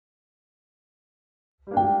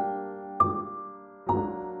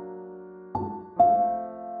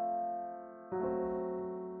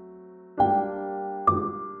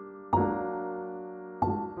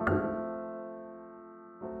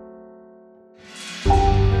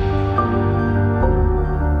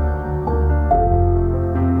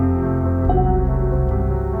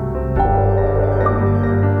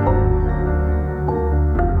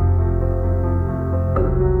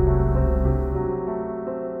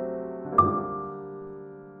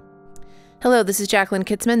Hello, this is Jacqueline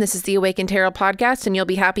Kitzman. This is the Awaken Tarot podcast, and you'll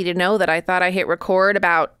be happy to know that I thought I hit record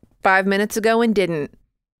about 5 minutes ago and didn't.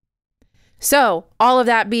 So, all of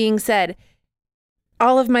that being said,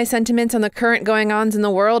 all of my sentiments on the current going-ons in the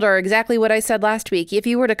world are exactly what I said last week. If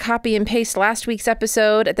you were to copy and paste last week's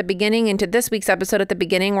episode at the beginning into this week's episode at the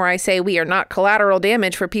beginning where I say we are not collateral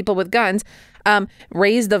damage for people with guns,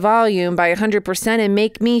 raise the volume by 100% and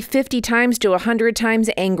make me 50 times to 100 times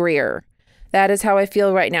angrier. That is how I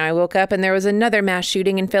feel right now. I woke up and there was another mass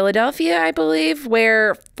shooting in Philadelphia, I believe,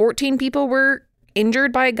 where 14 people were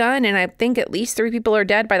injured by a gun, and I think at least 3 people are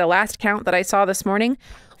dead by the last count that I saw this morning.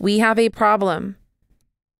 We have a problem.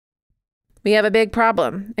 We have a big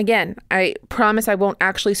problem. Again, I promise I won't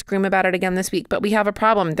actually scream about it again this week, but we have a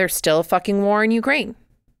problem. There's still a fucking war in Ukraine.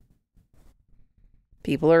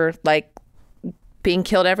 People are like being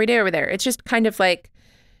killed every day over there. It's just kind of like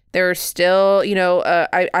there's still,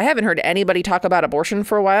 I haven't heard anybody talk about abortion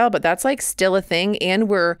for a while, but that's like still a thing. And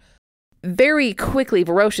we're very quickly,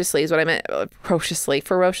 ferociously is what I meant.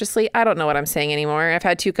 Ferociously. I don't know what I'm saying anymore. I've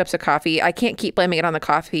had 2 cups of coffee. I can't keep blaming it on the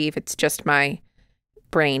coffee if it's just my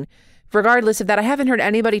brain. Regardless of that, I haven't heard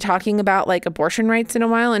anybody talking about like abortion rights in a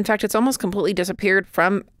while. In fact, it's almost completely disappeared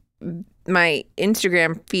from my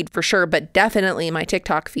Instagram feed for sure, but definitely my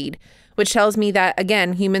TikTok feed, which tells me that,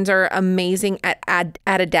 again, humans are amazing at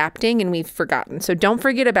adapting and we've forgotten. So don't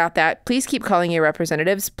forget about that. Please keep calling your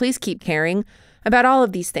representatives. Please keep caring about all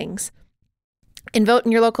of these things. And vote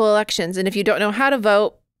in your local elections. And if you don't know how to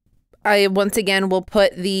vote, I once again will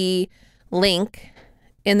put the link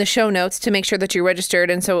in the show notes to make sure that you're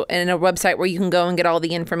registered. And so in a website where you can go and get all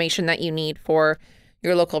the information that you need for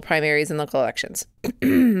your local primaries and local elections.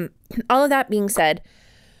 All of that being said,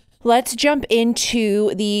 let's jump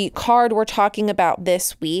into the card we're talking about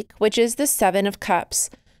this week, which is the 7 of Cups.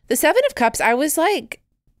 The 7 of Cups, I was like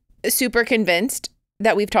super convinced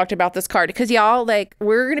that we've talked about this card because y'all, like,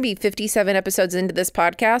 we're going to be 57 episodes into this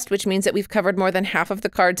podcast, which means that we've covered more than half of the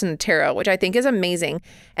cards in the tarot, which I think is amazing.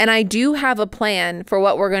 And I do have a plan for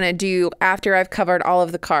what we're going to do after I've covered all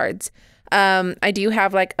of the cards. I do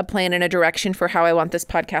have like a plan and a direction for how I want this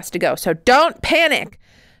podcast to go. So don't panic.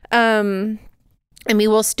 And we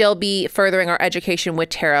will still be furthering our education with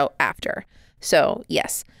tarot after. So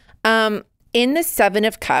yes. In the 7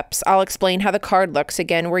 of Cups, I'll explain how the card looks.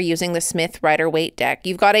 Again, we're using the Smith Rider-Waite deck.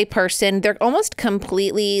 You've got a person, they're almost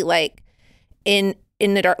completely like in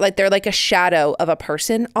the dark, like they're like a shadow of a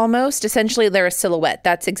person almost. Essentially, they're a silhouette.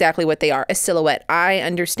 That's exactly what they are, a silhouette. I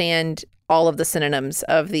understand all of the synonyms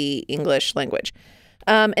of the English language.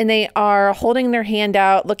 And they are holding their hand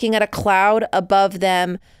out, looking at a cloud above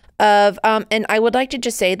them and I would like to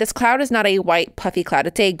just say this cloud is not a white puffy cloud.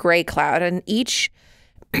 It's a gray cloud, and each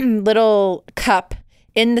little cup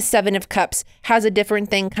in the 7 of Cups has a different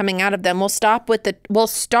thing coming out of them. We'll start with the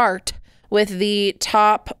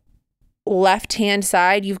top left-hand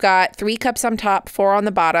side. You've got 3 cups on top, 4 on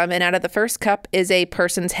the bottom, and out of the first cup is a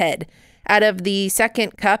person's head. Out of the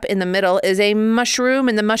second cup in the middle is a mushroom,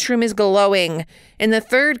 and the mushroom is glowing. In the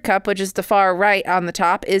third cup, which is the far right on the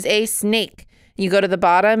top, is a snake. You go to the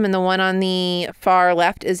bottom, and the one on the far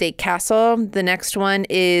left is a castle. The next one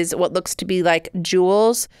is what looks to be like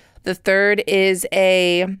jewels. The third is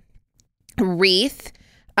a wreath.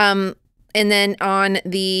 And then on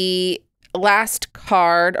the last cup,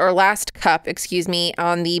 on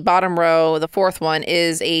the bottom row, the fourth one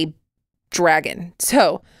is a dragon.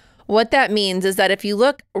 So what that means is that if you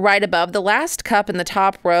look right above the last cup in the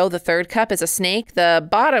top row, the third cup is a snake. The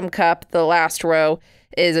bottom cup, the last row,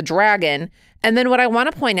 is a dragon. And then what I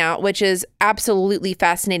want to point out, which is absolutely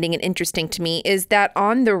fascinating and interesting to me, is that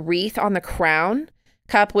on the wreath, on the crown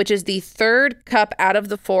cup, which is the third cup out of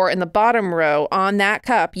the 4 in the bottom row, on that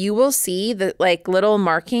cup, you will see the like little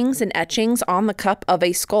markings and etchings on the cup of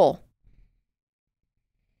a skull.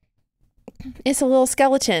 It's a little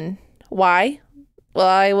skeleton. Why? Well,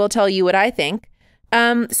 I will tell you what I think.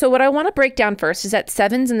 So what I want to break down first is that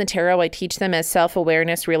 7s in the tarot, I teach them as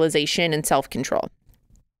self-awareness, realization, and self-control.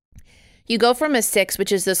 You go from a 6,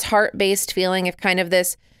 which is this heart-based feeling of kind of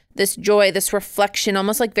this joy, this reflection,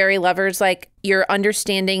 almost like very lovers, like you're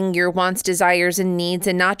understanding your wants, desires, and needs,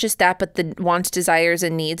 and not just that, but the wants, desires,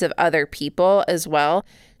 and needs of other people as well.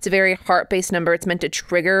 It's a very heart-based number. It's meant to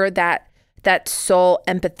trigger that soul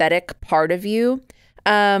empathetic part of you.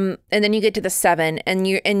 And then you get to the 7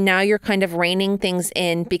 and now you're kind of reining things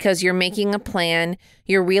in because you're making a plan.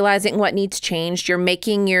 You're realizing what needs changed. You're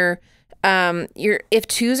making if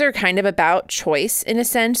 2s are kind of about choice in a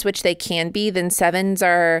sense, which they can be, then 7s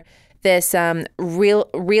are this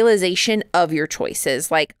realization of your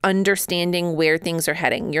choices, like understanding where things are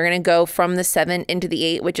heading. You're going to go from the 7 into the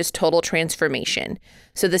 8, which is total transformation.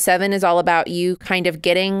 So the 7 is all about you kind of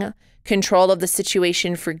getting control of the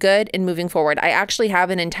situation for good and moving forward. I actually have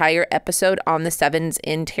an entire episode on the 7s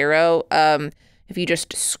in tarot. If you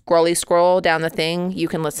just scroll down the thing, you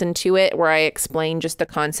can listen to it, where I explain just the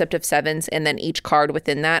concept of 7s and then each card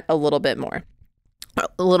within that a little bit more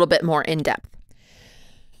in depth.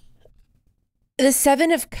 The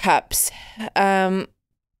 7 of Cups,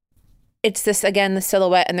 it's this, again, the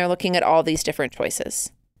silhouette, and they're looking at all these different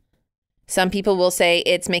choices. Some people will say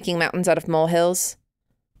it's making mountains out of molehills.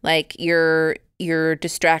 Like you're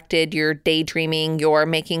distracted, you're daydreaming, you're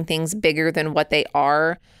making things bigger than what they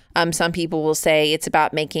are. Some people will say it's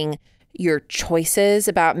about making your choices,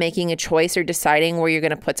 about making a choice or deciding where you're going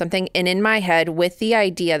to put something. And in my head, with the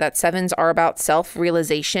idea that 7s are about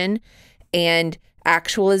self-realization and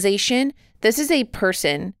actualization, this is a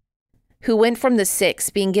person who went from the 6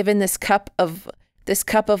 being given this cup of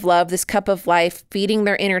love, this cup of life, feeding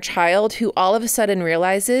their inner child, who all of a sudden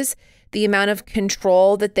realizes the amount of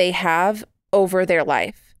control that they have over their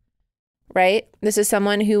life. Right? This is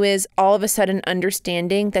someone who is all of a sudden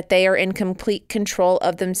understanding that they are in complete control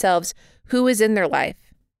of themselves. Who is in their life?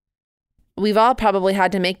 We've all probably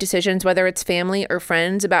had to make decisions, whether it's family or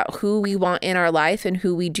friends, about who we want in our life and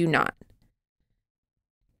who we do not.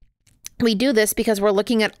 We do this because we're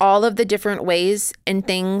looking at all of the different ways and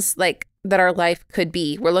things like that our life could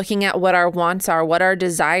be. We're looking at what our wants are, what our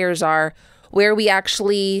desires are, where we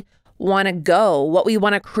actually want to go, what we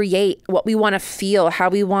want to create, what we want to feel, how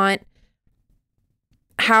we want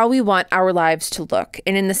our lives to look.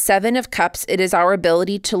 And in the 7 of Cups, it is our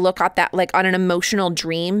ability to look at that like on an emotional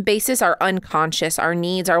dream basis, our unconscious, our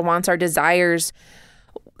needs, our wants, our desires.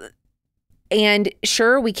 And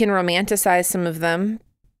sure, we can romanticize some of them.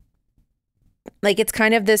 Like it's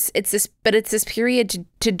this period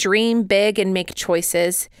to dream big and make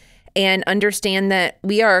choices and understand that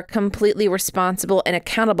we are completely responsible and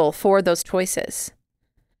accountable for those choices.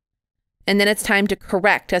 And then it's time to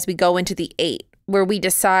correct as we go into the 8. Where we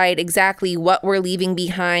decide exactly what we're leaving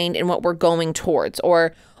behind and what we're going towards,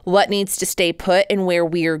 or what needs to stay put and where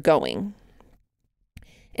we're going.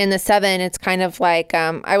 In the 7, it's kind of like,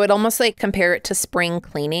 I would almost like compare it to spring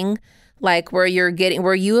cleaning, like where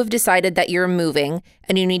you have decided that you're moving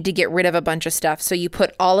and you need to get rid of a bunch of stuff. So you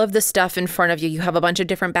put all of the stuff in front of you. You have a bunch of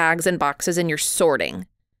different bags and boxes and you're sorting.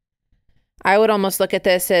 I would almost look at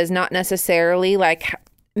this as not necessarily like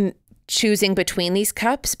choosing between these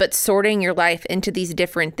cups, but sorting your life into these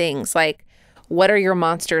different things. Like, what are your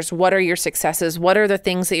monsters? What are your successes? What are the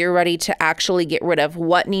things that you're ready to actually get rid of?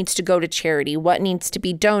 What needs to go to charity? What needs to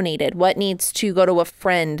be donated? What needs to go to a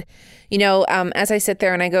friend? You know, as I sit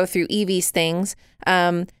there and I go through Evie's things,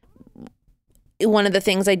 one of the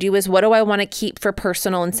things I do is, what do I want to keep for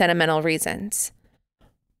personal and sentimental reasons?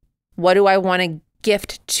 What do I want to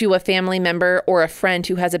gift to a family member or a friend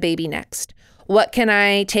who has a baby next? What can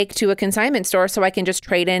I take to a consignment store so I can just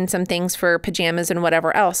trade in some things for pajamas and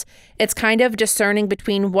whatever else? It's kind of discerning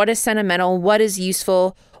between what is sentimental, what is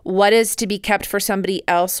useful, what is to be kept for somebody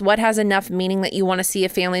else, what has enough meaning that you want to see a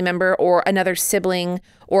family member or another sibling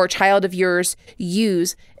or child of yours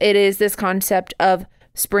use. It is this concept of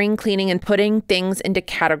spring cleaning and putting things into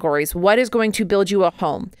categories. What is going to build you a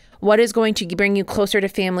home? What is going to bring you closer to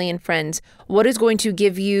family and friends? What is going to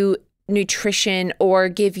give you nutrition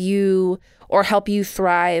or help you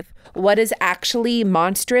thrive? What is actually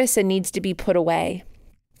monstrous and needs to be put away?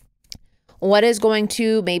 What is going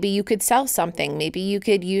to, maybe you could sell something. Maybe you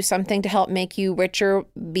could use something to help make you richer,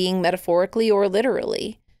 being metaphorically or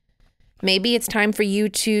literally. Maybe it's time for you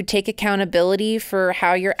to take accountability for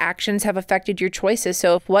how your actions have affected your choices.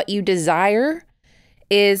 So if what you desire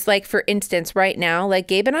is, like, for instance, right now, like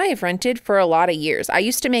Gabe and I have rented for a lot of years. I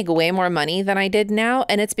used to make way more money than I did now,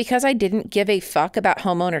 and it's because I didn't give a fuck about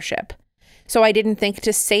home ownership. So I didn't think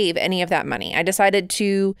to save any of that money. I decided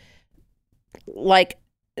to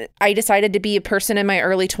be a person in my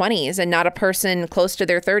early 20s and not a person close to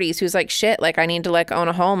their 30s who's like, shit, like I need to like own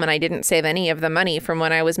a home, and I didn't save any of the money from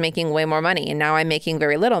when I was making way more money. And now I'm making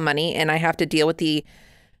very little money, and I have to deal with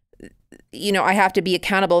I have to be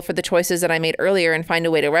accountable for the choices that I made earlier and find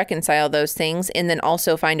a way to reconcile those things, and then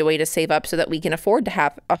also find a way to save up so that we can afford to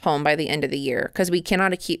have a home by the end of the year, because we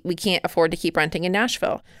can't afford to keep renting in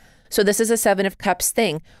Nashville. So this is a 7 of Cups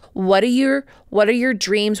thing. What are your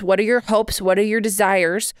dreams? What are your hopes? What are your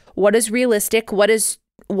desires? What is realistic? What are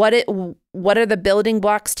the building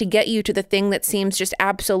blocks to get you to the thing that seems just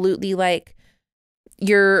absolutely like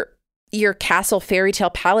you're your castle fairy tale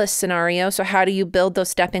palace scenario. So how do you build those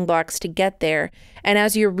stepping blocks to get there? And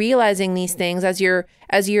as you're realizing these things, as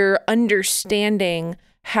you're understanding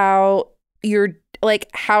how you're like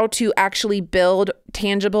how to actually build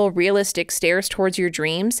tangible, realistic stairs towards your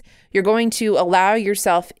dreams, you're going to allow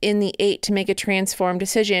yourself in the 8 to make a transformed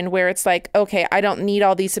decision where it's like, okay, I don't need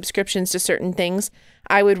all these subscriptions to certain things.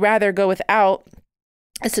 I would rather go without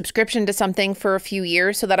a subscription to something for a few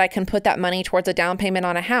years so that I can put that money towards a down payment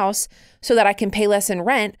on a house so that I can pay less in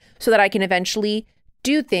rent so that I can eventually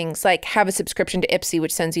do things like have a subscription to Ipsy,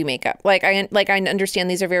 which sends you makeup. Like I understand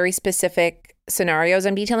these are very specific scenarios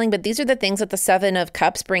I'm detailing, but these are the things that the 7 of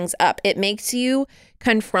Cups brings up. It makes you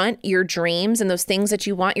confront your dreams and those things that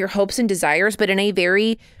you want, your hopes and desires, but in a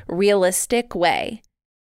very realistic way.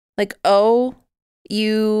 Like, oh,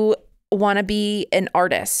 you want to be an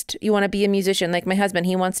artist. You want to be a musician. Like my husband,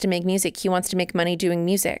 he wants to make music. He wants to make money doing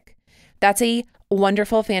music. That's a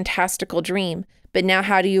wonderful, fantastical dream. But now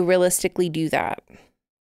how do you realistically do that?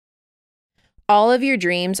 All of your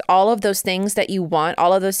dreams, all of those things that you want,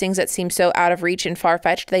 all of those things that seem so out of reach and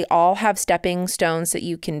far-fetched, they all have stepping stones that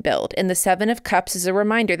you can build. And the 7 of Cups is a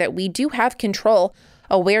reminder that we do have control,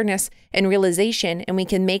 awareness, and realization, and we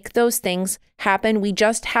can make those things happen. We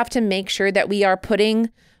just have to make sure that we are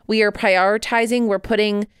prioritizing, we're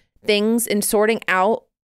putting things and sorting out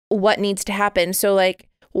what needs to happen. So like,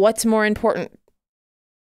 what's more important?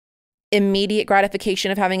 Immediate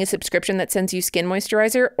gratification of having a subscription that sends you skin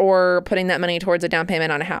moisturizer or putting that money towards a down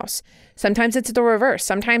payment on a house. Sometimes it's the reverse.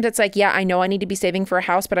 Sometimes it's like, yeah, I know I need to be saving for a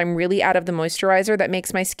house, but I'm really out of the moisturizer that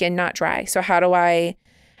makes my skin not dry. So how do I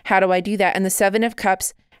do that? And the 7 of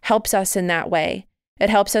Cups helps us in that way. It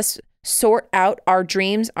helps us sort out our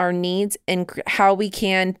dreams, our needs, and how we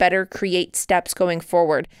can better create steps going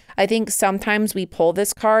forward. I think sometimes we pull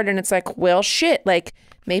this card and it's like, well, shit, like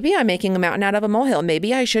maybe I'm making a mountain out of a molehill.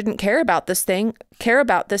 Maybe I shouldn't care about this thing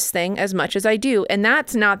as much as I do. And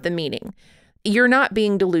that's not the meaning. You're not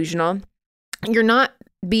being delusional. You're not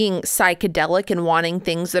being psychedelic and wanting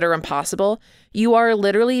things that are impossible. You are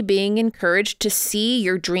literally being encouraged to see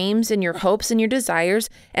your dreams and your hopes and your desires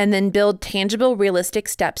and then build tangible, realistic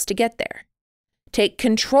steps to get there. Take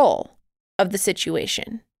control of the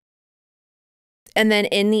situation. And then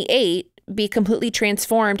in the 8, be completely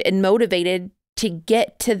transformed and motivated to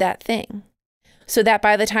get to that thing. So that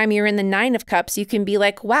by the time you're in the 9 of Cups, you can be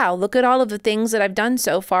like, wow, look at all of the things that I've done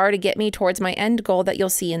so far to get me towards my end goal that you'll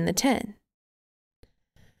see in the 10.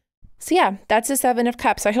 So yeah, that's the 7 of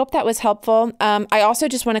Cups. I hope that was helpful. I also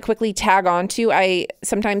just want to quickly tag on to,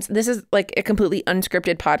 sometimes this is like a completely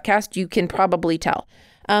unscripted podcast, you can probably tell.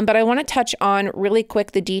 But I want to touch on really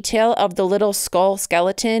quick the detail of the little skull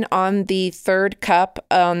skeleton on the 3rd cup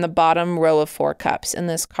on the bottom row of 4 cups in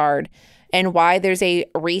this card, and why there's a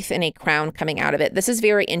wreath and a crown coming out of it. This is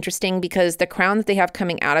very interesting because the crown that they have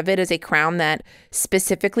coming out of it is a crown that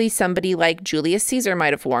specifically somebody like Julius Caesar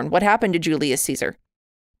might have worn. What happened to Julius Caesar?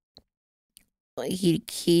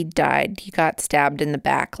 He died. He got stabbed in the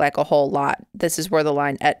back like a whole lot. This is where the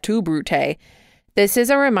line "et tu, Brute." This is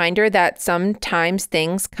a reminder that sometimes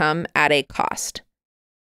things come at a cost.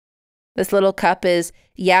 This little cup is,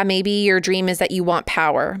 yeah, maybe your dream is that you want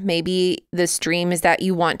power. Maybe this dream is that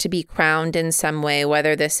you want to be crowned in some way,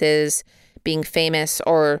 whether this is being famous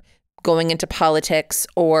or going into politics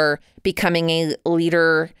or becoming a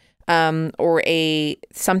leader, or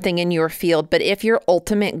something in your field. But if your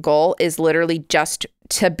ultimate goal is literally just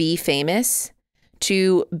to be famous,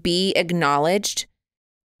 to be acknowledged,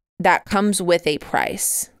 that comes with a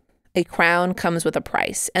price. A crown comes with a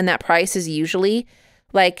price. And that price is usually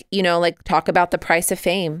like, talk about the price of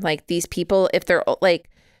fame. Like these people, if they're like,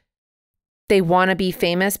 they want to be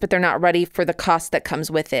famous, but they're not ready for the cost that comes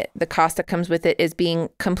with it. The cost that comes with it is being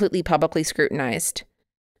completely publicly scrutinized.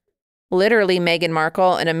 Literally, Meghan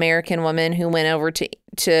Markle, an American woman who went over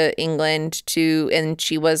to England and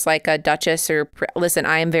she was like a duchess listen,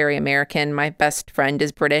 I am very American. My best friend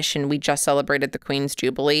is British and we just celebrated the Queen's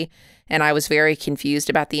Jubilee. And I was very confused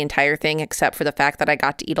about the entire thing, except for the fact that I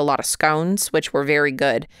got to eat a lot of scones, which were very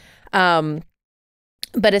good.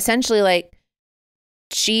 But essentially, like,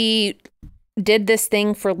 she did this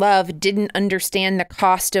thing for love, didn't understand the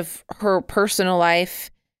cost of her personal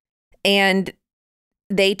life, and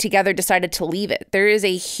they together decided to leave it. There is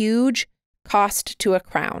a huge cost to a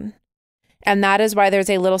crown. And that is why there's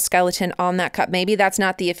a little skeleton on that cup. Maybe that's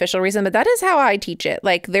not the official reason, but that is how I teach it.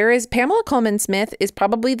 Like Pamela Coleman Smith is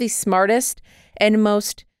probably the smartest and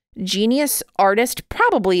most genius artist,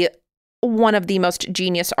 probably one of the most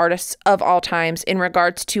genius artists of all times in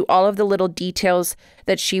regards to all of the little details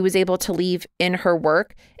that she was able to leave in her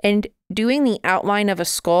work. And doing the outline of a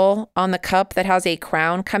skull on the cup that has a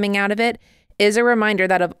crown coming out of it is a reminder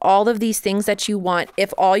that of all of these things that you want,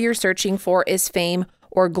 if all you're searching for is fame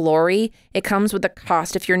or glory, it comes with a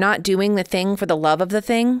cost. If you're not doing the thing for the love of the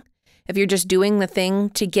thing, if you're just doing the thing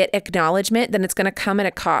to get acknowledgement, then it's going to come at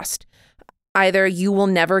a cost. Either you will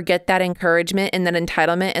never get that encouragement and that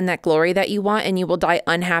entitlement and that glory that you want, and you will die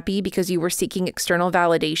unhappy because you were seeking external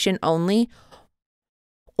validation only.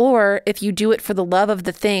 Or if you do it for the love of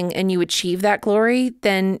the thing and you achieve that glory,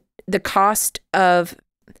 then the cost of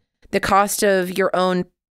your own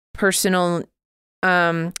personal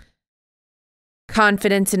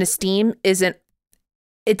confidence and esteem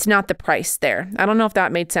it's not the price there. I don't know if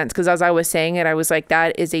that made sense, because as I was saying it, I was like,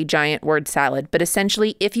 that is a giant word salad. But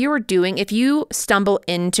essentially, if you stumble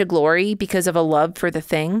into glory because of a love for the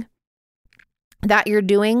thing that you're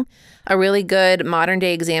doing, a really good modern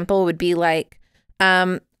day example would be like,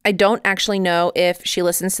 I don't actually know if she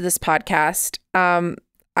listens to this podcast.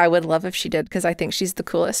 I would love if she did, because I think she's the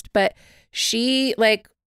coolest. But she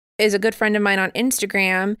is a good friend of mine on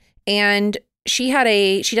Instagram, and she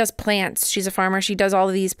does plants. She's a farmer. She does all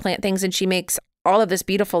of these plant things, and she makes all of this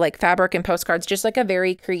beautiful like fabric and postcards, just like a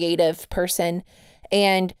very creative person.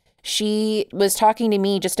 And she was talking to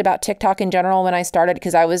me just about TikTok in general when I started,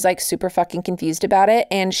 because I was like super fucking confused about it.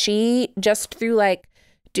 And she just through like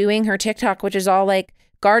doing her TikTok, which is all like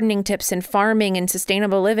gardening tips and farming and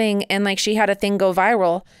sustainable living, and like she had a thing go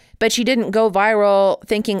viral. But she didn't go viral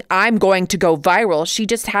thinking I'm going to go viral. She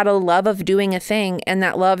just had a love of doing a thing, and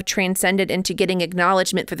that love transcended into getting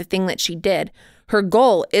acknowledgement for the thing that she did. Her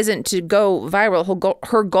goal isn't to go viral.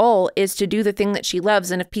 Her goal is to do the thing that she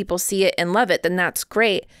loves. And if people see it and love it, then that's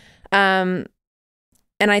great. And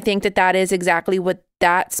I think that is exactly what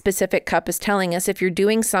that specific cup is telling us. If you're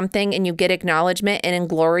doing something and you get acknowledgement and in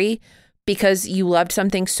glory because you loved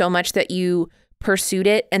something so much that you pursued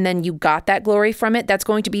it and then you got that glory from it, that's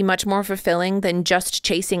going to be much more fulfilling than just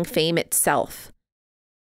chasing fame itself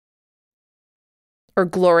or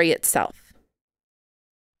glory itself.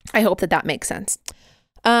 I hope that makes sense.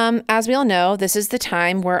 As we all know, this is the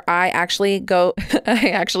time where I actually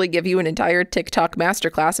give you an entire TikTok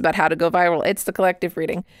masterclass about how to go viral. It's the collective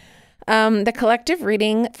reading. The collective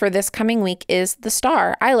reading for this coming week is the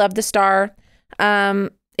star. I love the star.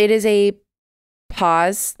 It is a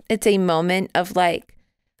pause. It's a moment of like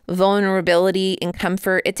vulnerability and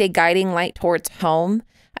comfort. It's a guiding light towards home.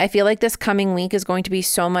 I feel like this coming week is going to be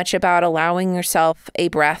so much about allowing yourself a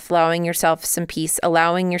breath, allowing yourself some peace,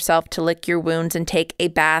 allowing yourself to lick your wounds and take a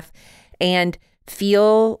bath and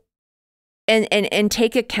feel and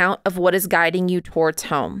take account of what is guiding you towards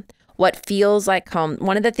home, what feels like home.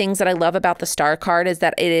 One of the things that I love about the star card is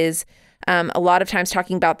that it is a lot of times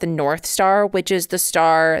talking about the North Star, which is the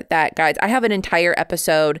star that guides. I have an entire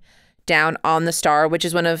episode down on the star, which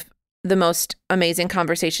is one of the most amazing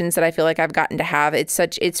conversations that I feel like I've gotten to have.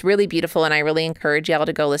 It's really beautiful, and I really encourage y'all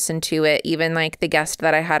to go listen to it. Even like the guest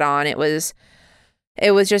that I had on,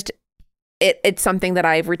 it's something that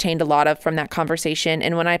I've retained a lot of from that conversation.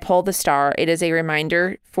 And when I pull the star, it is a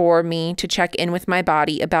reminder for me to check in with my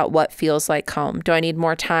body about what feels like home. Do I need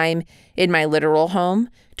more time in my literal home?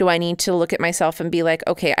 Do I need to look at myself and be like,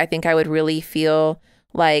 okay, I think I would really feel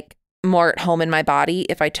like more at home in my body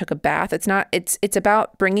if I took a bath? It's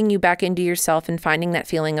about bringing you back into yourself and finding that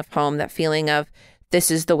feeling of home, that feeling of this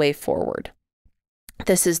is the way forward.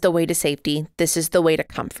 This is the way to safety. This is the way to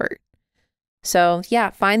comfort. So yeah,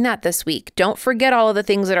 find that this week. Don't forget all of the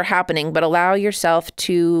things that are happening, but allow yourself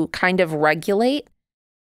to kind of regulate.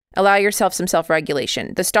 Allow yourself some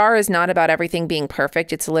self-regulation. The star is not about everything being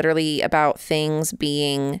perfect. It's literally about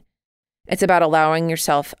it's about allowing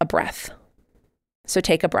yourself a breath. So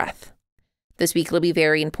take a breath. This week will be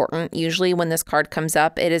very important. Usually when this card comes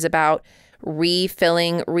up, it is about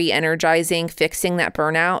refilling, re-energizing, fixing that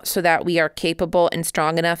burnout so that we are capable and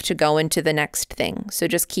strong enough to go into the next thing. So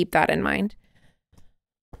just keep that in mind.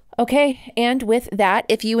 Okay, and with that,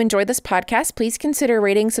 if you enjoyed this podcast, please consider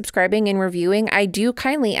rating, subscribing, and reviewing. I do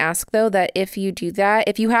kindly ask, though, that if you do that,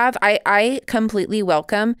 if you have, I completely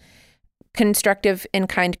welcome constructive and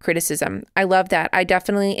kind criticism. I love that. I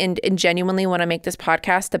definitely and genuinely want to make this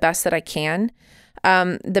podcast the best that I can.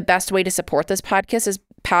 The best way to support this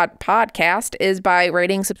podcast is by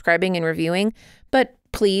rating, subscribing, and reviewing. But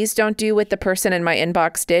please don't do what the person in my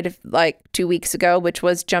inbox did like 2 weeks ago, which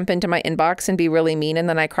was jump into my inbox and be really mean. And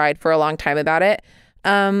then I cried for a long time about it.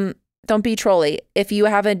 Don't be trolly. If you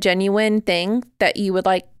have a genuine thing that you would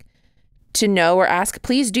like to know or ask,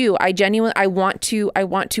 please do. I want to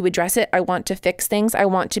address it. I want to fix things. I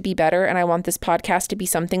want to be better. And I want this podcast to be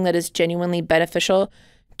something that is genuinely beneficial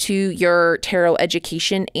to your tarot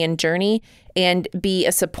education and journey. and be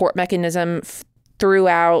a support mechanism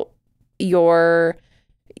throughout your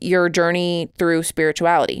journey through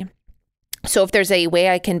spirituality. So if there's a way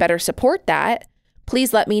I can better support that,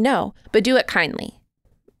 please let me know, but do it kindly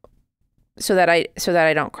so that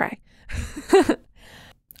I don't cry.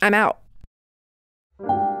 I'm out.